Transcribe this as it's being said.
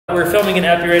We're filming an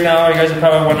epi right now. You guys are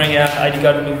probably wondering, yeah, I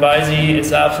got a new visor.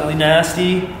 It's absolutely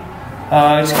nasty.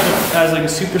 I just kind of, as like a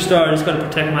superstar, I just gotta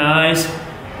protect my eyes.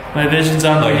 My vision's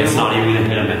on. Like it's not even gonna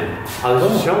hit him in. I was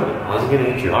just showing it. I wasn't gonna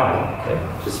hit you hard. Okay.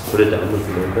 Just put it down with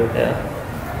a little bit. Yeah.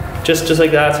 Just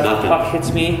like that. So if the puck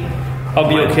hits me, I'll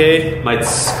be okay. Might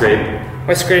scrape.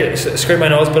 Might scrape my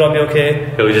nose, but I'll be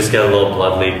okay. Yeah, we just get a little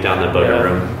blood leak down the booger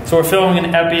room. So we're filming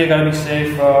an epi. I gotta be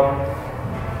safe.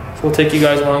 So we'll take you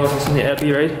guys along with us in the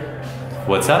epi, right?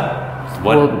 What's that?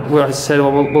 What? Well, I said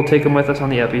we'll take them with us on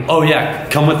the epi. Oh yeah,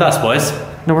 come with us, boys.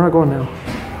 No, we're not going now.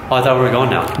 Oh, I thought we were going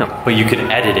now. No. But you could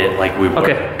edit it like we were.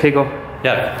 Okay, go.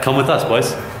 Yeah, come with us,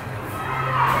 boys.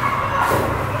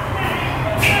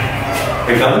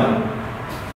 Are you coming?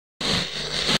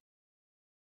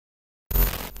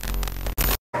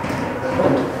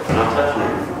 I'm not touching you.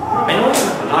 I know.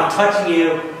 I'm not touching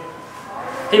you.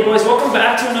 Hey boys, welcome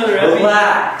back to another epi.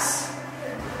 Relax.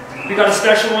 We got a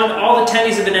special one. All the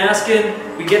tendies have been asking.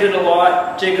 We get it a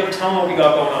lot. Jacob, tell them what we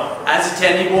got going on. As a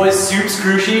Tendy boys, soup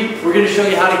screw sheet, we're going to show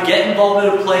you how to get involved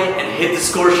in a play and hit the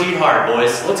score sheet hard,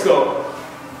 boys. Let's go.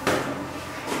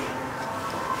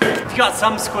 If you got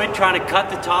some squid trying to cut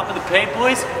the top of the paint,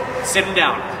 boys, sit him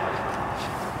down.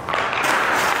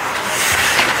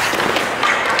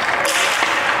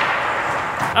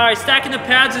 Alright, stacking the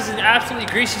pads is an absolutely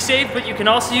greasy save, but you can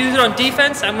also use it on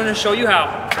defense. I'm going to show you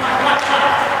how.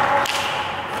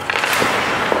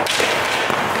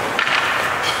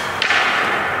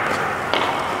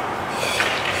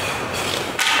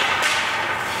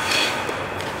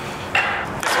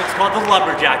 This one's called the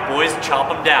lumberjack, boys. Chop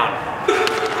them down.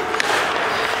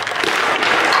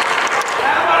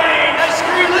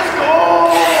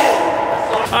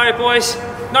 Alright boys,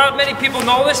 not many people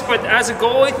know this, but as a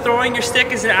goalie, throwing your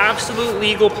stick is an absolute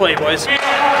legal play, boys.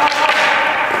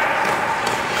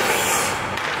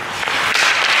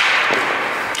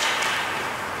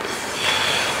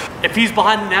 If he's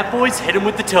behind the net, boys, hit him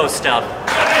with the toe stub.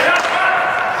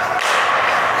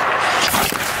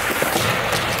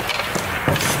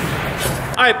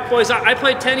 Alright boys, I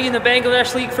played Tendy in the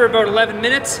Bangladesh League for about 11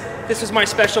 minutes. This was my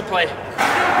special play.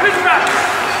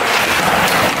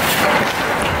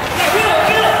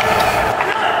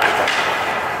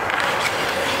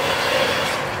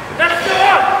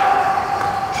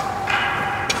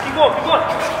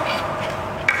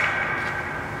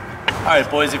 Alright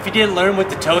boys, if you didn't learn with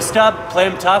the toe stub, play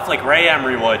him tough like Ray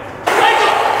Emery would.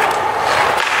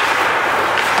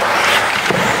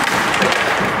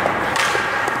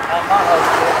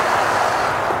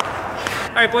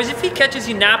 Alright boys, if he catches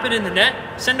you napping in the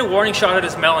net, send a warning shot at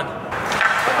his melon. What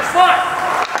the fuck?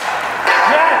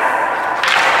 Yes!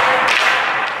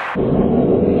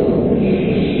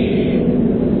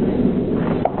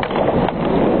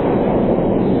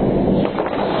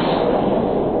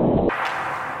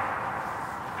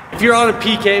 If you're on a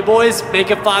PK, boys,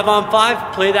 make it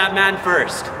 5-on-5, play that man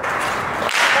first.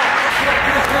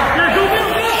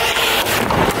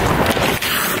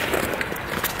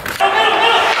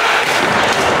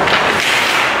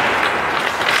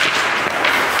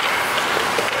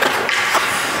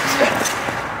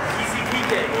 Easy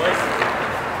PK, boys.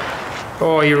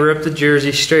 Oh, you ripped the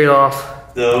jersey straight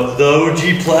off. The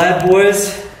OG plaid,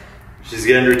 boys. She's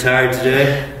getting retired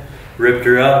today. Ripped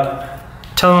her up.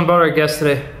 Tell them about our guest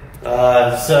today.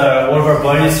 It's one of our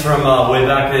buddies from way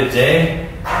back in the day,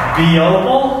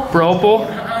 Bropo.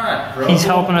 He's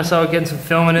helping us out, getting some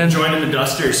filming in. Joining the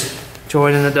Dusters.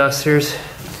 Joining the Dusters.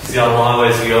 He's got a long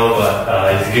ways to go,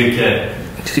 but he's a good kid.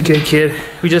 He's a good kid.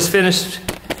 We just finished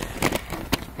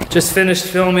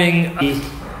filming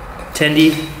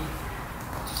Tendy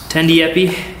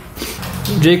epi.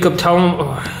 Jacob, tell him.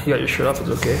 Oh, you got your shirt off. It's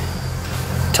okay.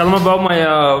 Tell him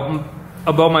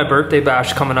about my birthday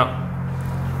bash coming up.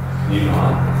 You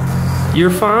not?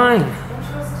 You're fine.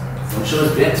 Don't show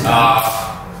his bits,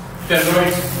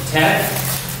 February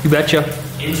 10th. You betcha.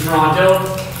 In Toronto,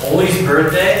 OLLYS'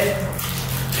 birthday.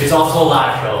 It's also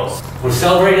live shows. We're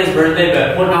celebrating his birthday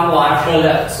by putting on a live show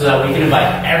so that we can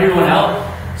invite everyone out.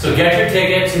 So get your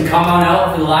tickets and come on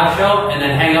out for the live show and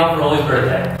then hang out for OLLYS'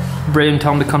 birthday. Braden,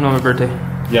 tell him to come to my birthday.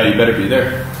 Yeah, you better be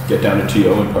there. Get down to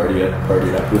TO and party it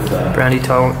up with Brandy,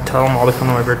 tell him all to come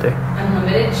to my birthday.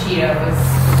 Unlimited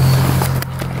Cheetos.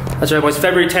 That's right, boys.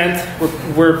 February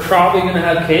 10th. We're probably gonna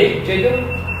have cake, Jacob.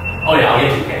 Oh yeah, I'll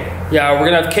get you cake. Yeah, we're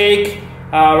gonna have cake.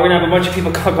 We're gonna have a bunch of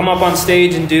people come up on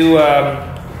stage and do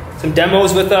some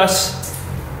demos with us.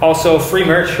 Also, free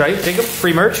merch, right, Jacob?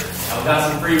 Free merch. Yeah, we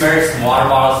got some free merch, some water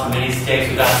bottles, some mini sticks.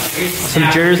 We got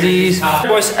some jerseys.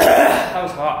 Boys, that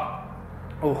was hot.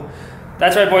 Oh,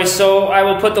 That's right, boys. So I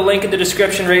will put the link in the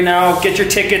description right now. Get your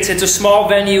tickets. It's a small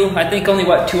venue. I think only,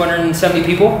 what, 270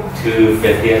 people?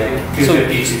 250, I think.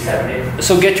 250, 270.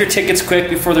 So get your tickets quick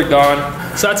before they're gone.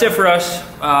 So that's it for us.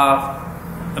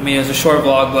 I mean, it was a short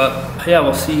vlog, but yeah,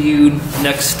 we'll see you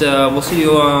next. We'll see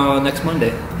you next Monday.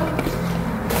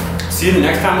 See you the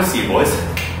next time we see you, boys.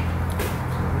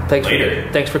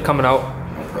 Thanks for coming out.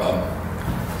 No problem.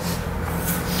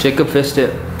 Jacob fist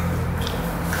it.